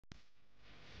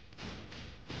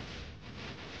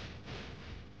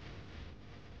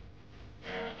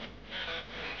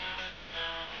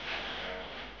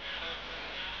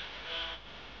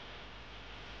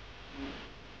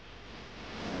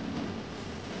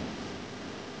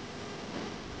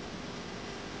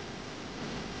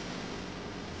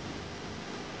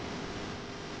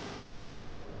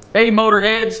Hey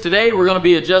Motorheads, today we're going to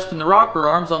be adjusting the rocker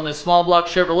arms on this small block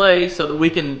Chevrolet so that we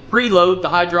can preload the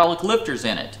hydraulic lifters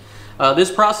in it.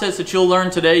 This process that you'll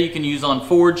learn today you can use on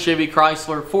Ford, Chevy,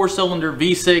 Chrysler, 4-cylinder,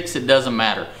 V6, it doesn't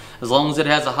matter. As long as it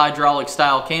has a hydraulic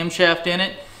style camshaft in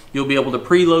it, you'll be able to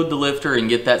preload the lifter and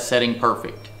get that setting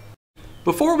perfect.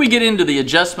 Before we get into the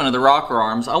adjustment of the rocker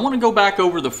arms, I want to go back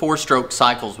over the 4-stroke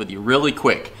cycles with you really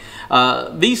quick.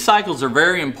 These cycles are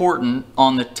very important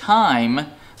on the time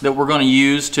that we're going to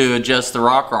use to adjust the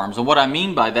rocker arms. And what I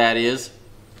mean by that is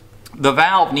the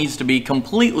valve needs to be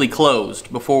completely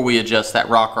closed before we adjust that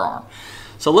rocker arm.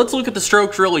 So let's look at the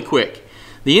strokes really quick.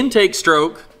 The intake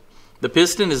stroke, the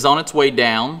piston is on its way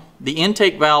down. The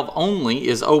intake valve only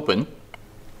is open.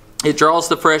 It draws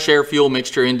the fresh air fuel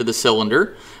mixture into the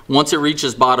cylinder. Once it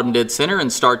reaches bottom dead center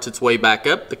and starts its way back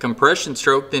up, the compression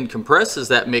stroke then compresses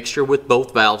that mixture with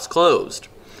both valves closed.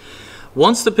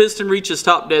 Once the piston reaches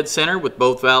top dead center with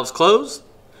both valves closed,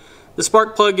 the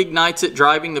spark plug ignites it,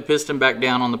 driving the piston back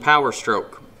down on the power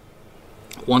stroke.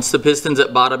 Once the piston's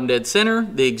at bottom dead center,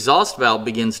 the exhaust valve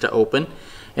begins to open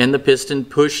and the piston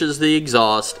pushes the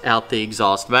exhaust out the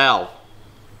exhaust valve.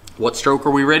 What stroke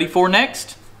are we ready for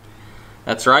next?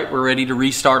 That's right, we're ready to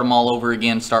restart them all over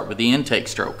again, start with the intake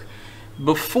stroke.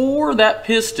 Before that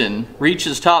piston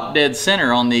reaches top dead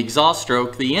center on the exhaust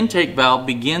stroke, the intake valve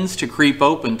begins to creep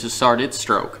open to start its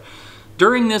stroke.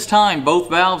 During this time,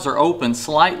 both valves are open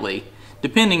slightly,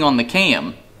 depending on the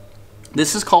cam.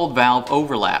 This is called valve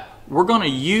overlap. We're going to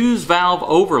use valve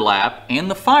overlap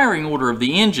and the firing order of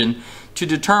the engine to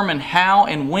determine how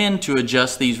and when to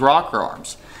adjust these rocker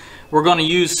arms. We're going to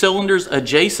use cylinders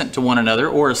adjacent to one another,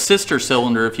 or a sister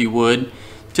cylinder if you would,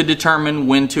 to determine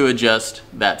when to adjust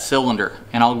that cylinder.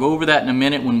 And I'll go over that in a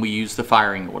minute when we use the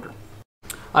firing order.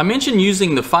 I mentioned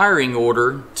using the firing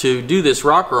order to do this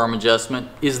rocker arm adjustment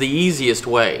is the easiest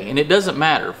way. And it doesn't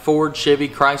matter, Ford, Chevy,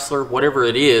 Chrysler, whatever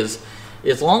it is,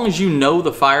 as long as you know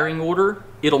the firing order,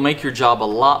 it'll make your job a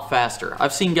lot faster.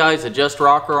 I've seen guys adjust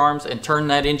rocker arms and turn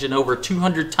that engine over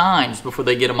 200 times before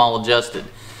they get them all adjusted.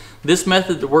 This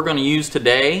method that we're going to use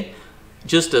today,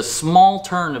 just a small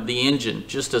turn of the engine,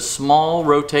 just a small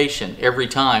rotation every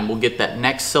time will get that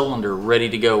next cylinder ready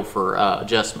to go for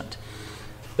adjustment.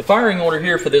 The firing order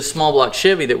here for this small block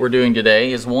Chevy that we're doing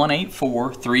today is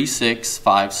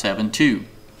 184-36572.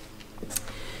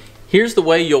 Here's the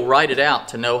way you'll write it out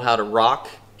to know how to rock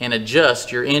and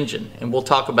adjust your engine, and we'll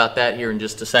talk about that here in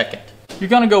just a second. You're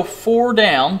going to go 4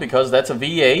 down because that's a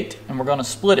V8, and we're going to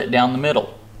split it down the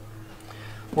middle.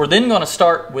 We're then going to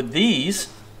start with these,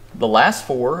 the last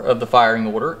 4 of the firing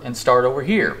order, and start over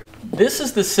here. This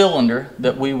is the cylinder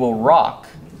that we will rock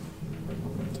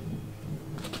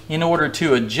in order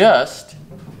to adjust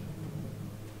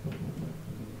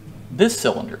this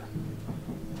cylinder.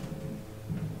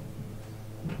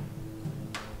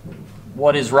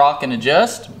 What is rock and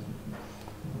adjust?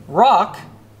 Rock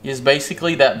is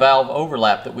basically that valve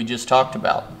overlap that we just talked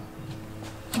about.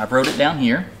 I wrote it down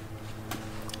here.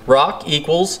 Rock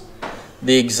equals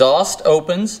the exhaust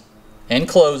opens and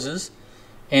closes,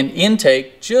 and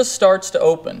intake just starts to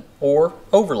open, or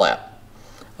overlap.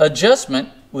 Adjustment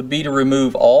would be to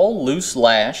remove all loose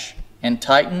lash and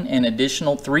tighten an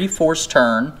additional 3/4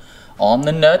 turn on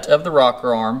the nut of the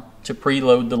rocker arm to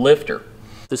preload the lifter.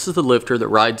 This is the lifter that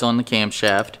rides on the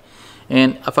camshaft,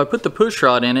 and if I put the push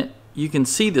rod in it, you can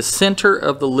see the center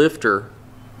of the lifter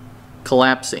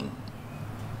collapsing.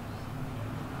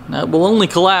 Now, it will only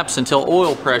collapse until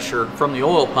oil pressure from the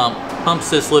oil pump pumps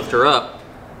this lifter up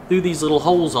through these little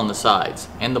holes on the sides,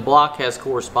 and the block has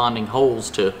corresponding holes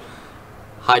to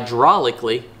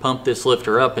hydraulically pump this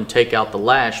lifter up and take out the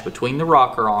lash between the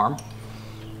rocker arm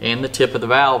and the tip of the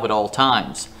valve at all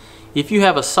times. If you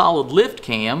have a solid lift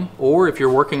cam, or if you're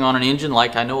working on an engine,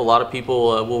 like I know a lot of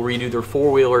people will redo their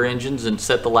 4-wheeler engines and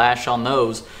set the lash on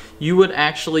those, you would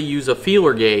actually use a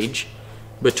feeler gauge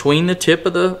between the tip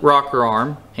of the rocker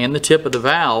arm and the tip of the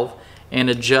valve and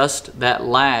adjust that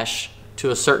lash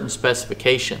to a certain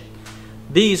specification.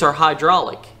 These are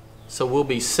hydraulic, so we'll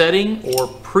be setting or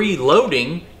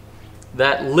preloading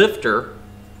that lifter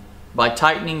by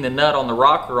tightening the nut on the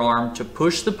rocker arm to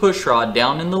push the push rod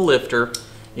down in the lifter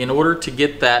in order to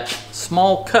get that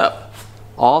small cup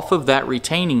off of that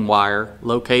retaining wire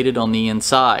located on the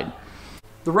inside.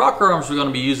 The rocker arms we're going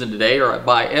to be using today are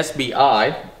by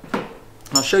SBI.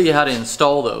 I'll show you how to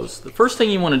install those. The first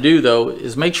thing you want to do though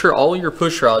is make sure all your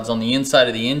push rods on the inside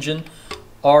of the engine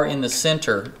are in the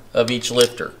center of each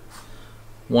lifter.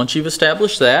 Once you've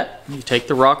established that, you take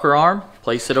the rocker arm,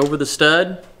 place it over the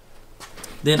stud.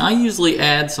 Then I usually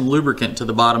add some lubricant to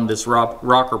the bottom of this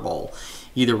rocker ball,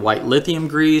 either white lithium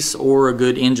grease or a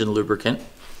good engine lubricant.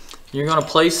 You're going to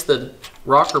place the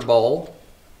rocker ball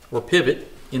or pivot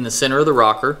in the center of the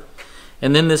rocker,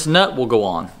 and then this nut will go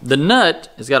on. The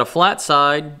nut has got a flat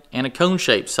side and a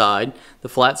cone-shaped side. The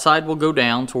flat side will go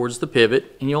down towards the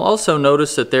pivot, and you'll also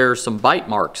notice that there are some bite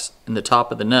marks in the top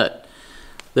of the nut.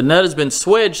 The nut has been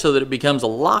swedged so that it becomes a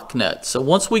lock nut. So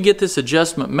once we get this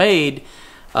adjustment made,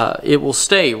 it will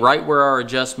stay right where our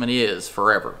adjustment is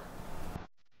forever.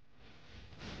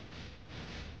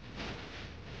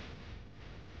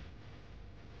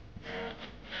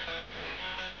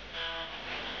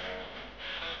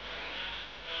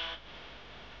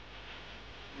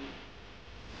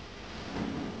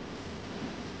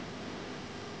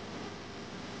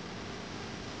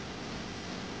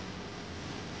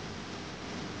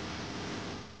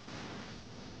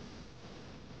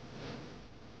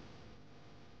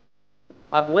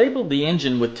 I've labeled the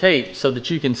engine with tape so that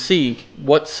you can see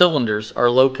what cylinders are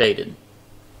located.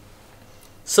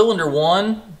 Cylinder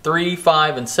 1, 3,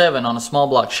 5, and 7 on a small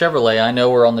block Chevrolet I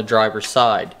know are on the driver's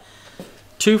side.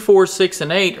 2, 4, 6, and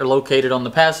 8 are located on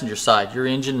the passenger side. Your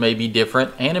engine may be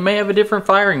different and it may have a different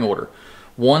firing order.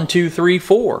 1, 2, 3,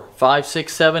 4, 5,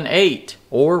 6, 7, 8,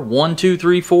 or 1, 2,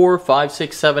 3, 4, 5,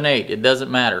 6, 7, 8. It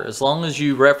doesn't matter. As long as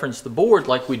you reference the board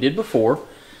like we did before,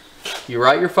 you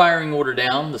write your firing order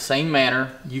down the same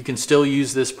manner, you can still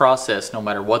use this process no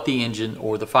matter what the engine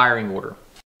or the firing order.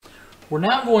 We're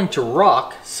now going to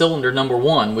rock cylinder number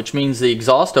 1, which means the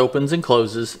exhaust opens and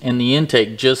closes and the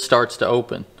intake just starts to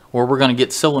open, or we're going to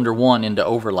get cylinder 1 into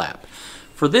overlap.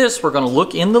 For this, we're going to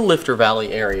look in the lifter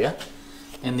valley area,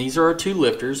 and these are our 2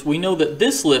 lifters. We know that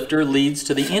this lifter leads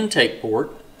to the intake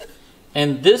port,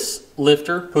 and this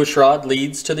lifter push rod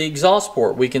leads to the exhaust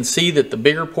port. We can see that the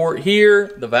bigger port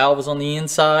here, the valve is on the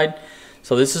inside.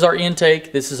 So this is our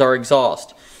intake, this is our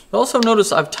exhaust. You'll also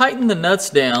notice I've tightened the nuts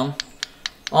down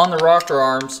on the rocker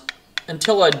arms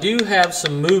until I do have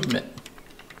some movement.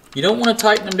 You don't want to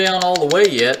tighten them down all the way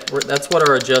yet. That's what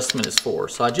our adjustment is for.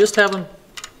 So I just haven't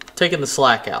taken the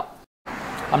slack out.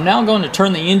 I'm now going to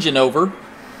turn the engine over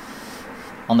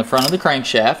on the front of the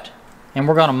crankshaft, and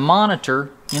we're going to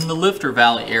monitor in the lifter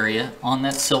valley area on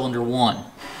that cylinder 1.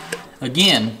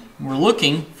 Again, we're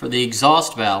looking for the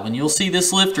exhaust valve, and you'll see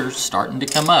this lifter starting to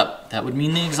come up. That would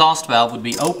mean the exhaust valve would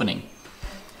be opening.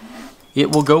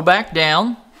 It will go back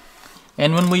down,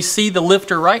 and when we see the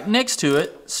lifter right next to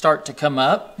it start to come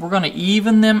up, we're going to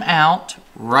even them out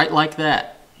right like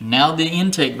that. Now the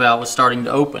intake valve is starting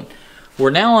to open. We're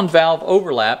now on valve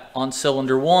overlap on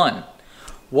cylinder 1.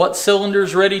 What cylinder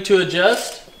is ready to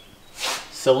adjust?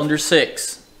 Cylinder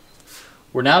 6.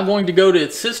 We're now going to go to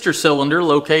its sister cylinder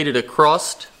located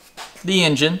across the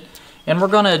engine, and we're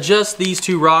going to adjust these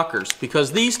 2 rockers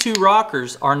because these 2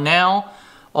 rockers are now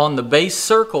on the base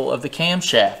circle of the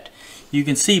camshaft. You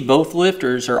can see both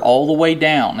lifters are all the way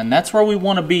down, and that's where we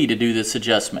want to be to do this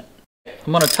adjustment.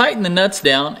 I'm going to tighten the nuts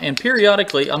down, and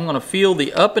periodically I'm going to feel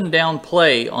the up and down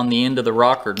play on the end of the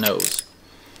rocker nose.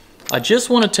 I just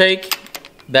want to take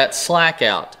that slack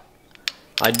out.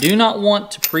 I do not want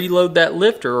to preload that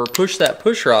lifter or push that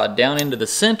push rod down into the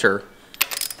center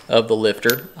of the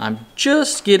lifter. I'm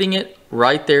just getting it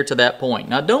right there to that point.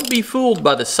 Now don't be fooled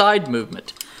by the side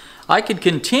movement. I could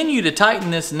continue to tighten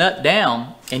this nut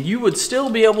down and you would still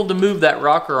be able to move that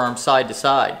rocker arm side to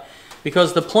side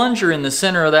because the plunger in the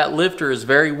center of that lifter is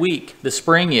very weak. The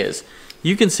spring is.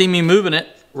 You can see me moving it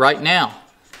right now.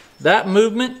 That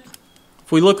movement,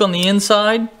 if we look on the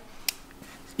inside,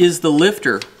 is the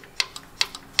lifter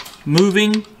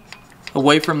moving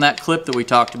away from that clip that we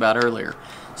talked about earlier.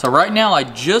 So right now I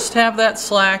just have that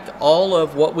slack, all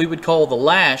of what we would call the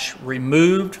lash,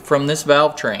 removed from this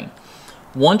valve train.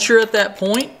 Once you're at that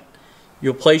point,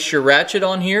 you'll place your ratchet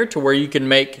on here to where you can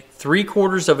make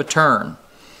 3/4 of a turn.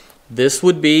 This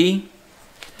would be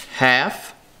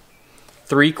half,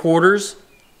 3/4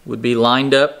 would be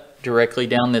lined up directly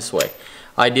down this way.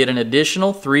 I did an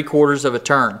additional 3/4 of a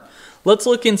turn. Let's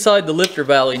look inside the lifter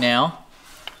valley now.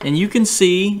 And you can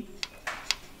see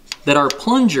that our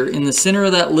plunger in the center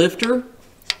of that lifter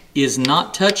is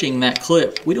not touching that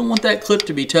clip. We don't want that clip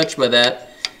to be touched by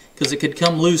that because it could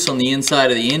come loose on the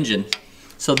inside of the engine.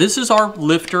 So this is our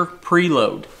lifter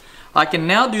preload. I can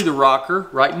now do the rocker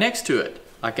right next to it.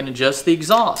 I can adjust the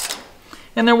exhaust.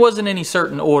 And there wasn't any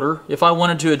certain order. If I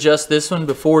wanted to adjust this one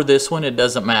before this one, it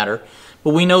doesn't matter.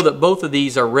 But we know that both of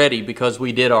these are ready because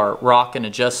we did our rock and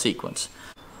adjust sequence.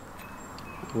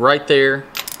 Right there.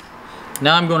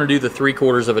 Now I'm going to do the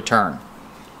 3/4 of a turn.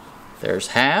 There's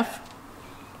half,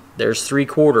 there's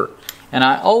 3/4. And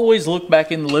I always look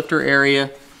back in the lifter area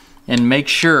and make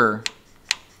sure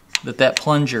that that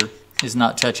plunger is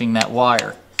not touching that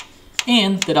wire.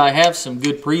 and that I have some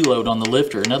good preload on the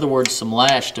lifter. In other words, some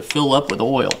lash to fill up with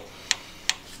oil.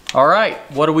 All right,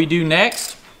 what do we do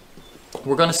next?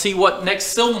 We're going to see what next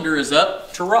cylinder is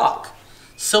up to rock.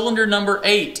 Cylinder number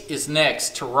 8 is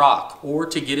next to rock or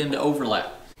to get into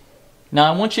overlap.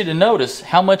 Now I want you to notice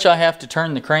how much I have to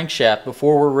turn the crankshaft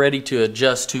before we're ready to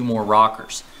adjust 2 more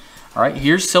rockers. All right,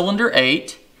 here's cylinder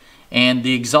 8, and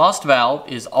the exhaust valve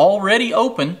is already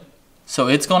open, so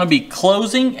it's going to be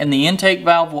closing and the intake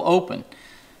valve will open.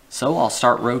 So I'll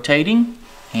start rotating,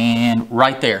 and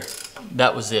right there,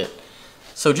 that was it.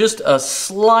 So just a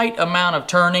slight amount of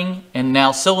turning, and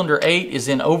now cylinder 8 is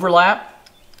in overlap.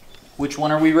 Which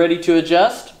one are we ready to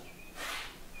adjust?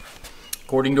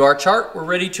 According to our chart, we're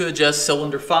ready to adjust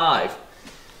cylinder 5.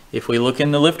 If we look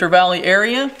in the lifter valley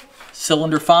area,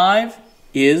 cylinder 5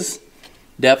 is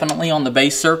definitely on the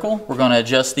base circle. We're going to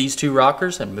adjust these 2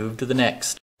 rockers and move to the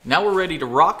next. Now we're ready to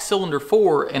rock cylinder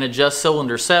 4 and adjust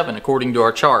cylinder 7 according to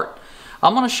our chart.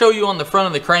 I'm going to show you on the front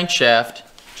of the crankshaft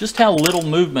just how little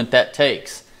movement that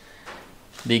takes.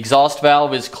 The exhaust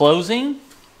valve is closing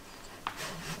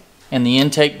and the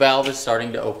intake valve is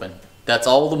starting to open. That's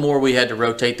all the more we had to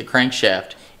rotate the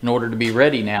crankshaft in order to be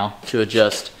ready now to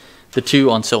adjust the 2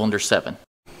 on cylinder 7.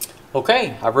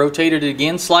 Okay, I've rotated it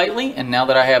again slightly, and now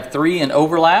that I have 3 in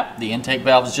overlap, the intake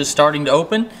valve is just starting to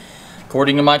open.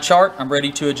 According to my chart, I'm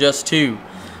ready to adjust 2.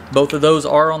 Both of those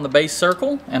are on the base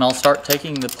circle, and I'll start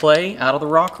taking the play out of the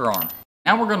rocker arm.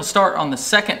 Now we're going to start on the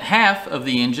second half of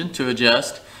the engine to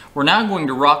adjust. We're now going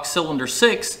to rock cylinder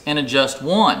 6 and adjust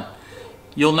 1.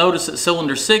 You'll notice that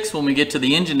cylinder 6, when we get to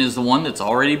the engine, is the one that's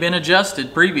already been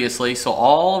adjusted previously, so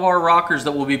all of our rockers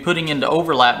that we'll be putting into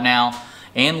overlap now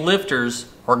and lifters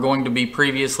are going to be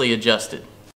previously adjusted.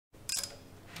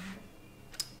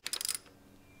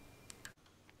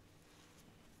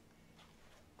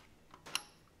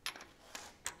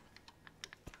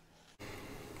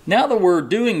 Now that we're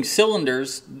doing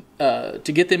cylinders to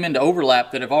get them into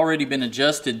overlap that have already been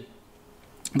adjusted,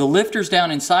 the lifters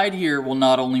down inside here will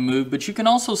not only move, but you can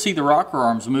also see the rocker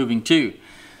arms moving too.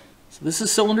 So this is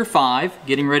cylinder 5,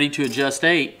 getting ready to adjust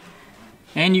 8,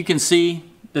 and you can see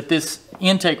that this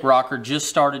intake rocker just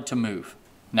started to move.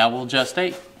 Now we'll adjust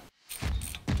 8.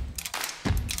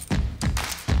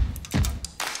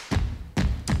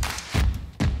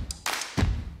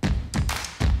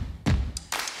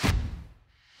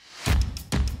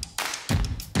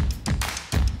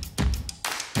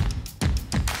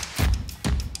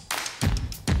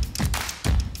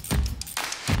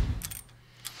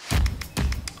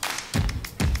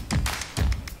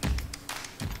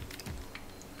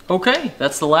 Okay,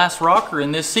 that's the last rocker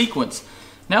in this sequence.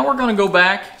 Now we're going to go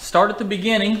back, start at the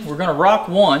beginning. We're going to rock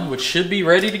 1, which should be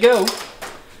ready to go.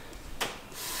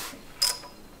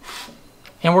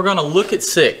 And we're going to look at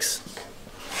 6.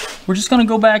 We're just going to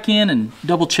go back in and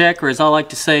double check, or as I like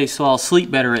to say, so I'll sleep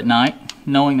better at night,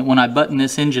 knowing that when I button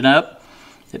this engine up,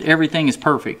 that everything is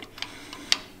perfect.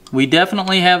 We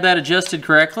definitely have that adjusted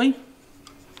correctly.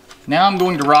 Now I'm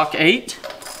going to rock 8.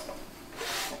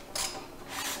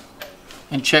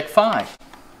 And check 5.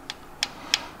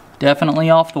 Definitely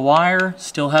off the wire,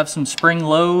 still have some spring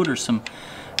load or some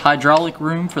hydraulic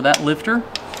room for that lifter.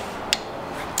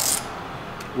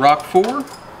 Rock 4.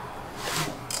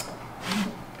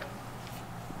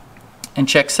 And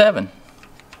check 7.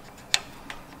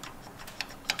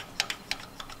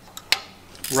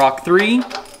 Rock 3.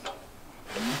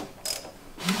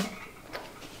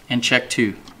 And check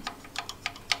 2.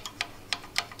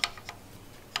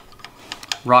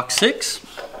 Rock 6,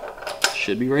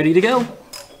 should be ready to go.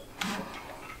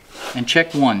 And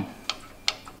check 1.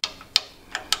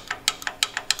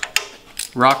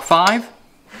 Rock 5,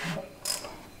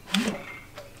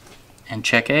 and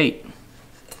check 8.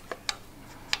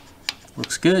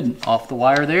 Looks good, off the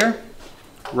wire there.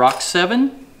 Rock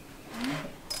 7,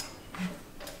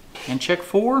 and check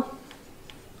 4.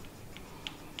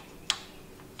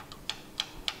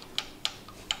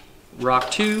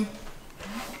 Rock 2,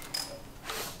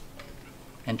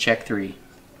 and check 3.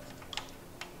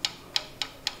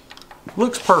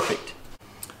 Looks perfect.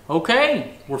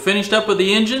 Okay, we're finished up with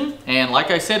the engine, and like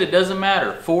I said, it doesn't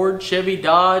matter. Ford, Chevy,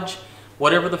 Dodge,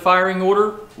 whatever the firing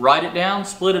order, write it down,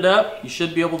 split it up. You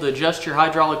should be able to adjust your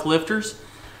hydraulic lifters.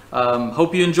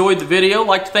 Hope you enjoyed the video. I'd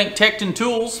like to thank Tecton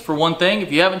Tools for one thing.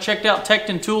 If you haven't checked out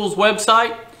Tecton Tools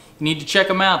website, you need to check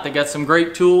them out. They got some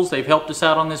great tools. They've helped us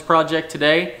out on this project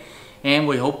today, and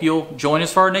we hope you'll join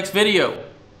us for our next video.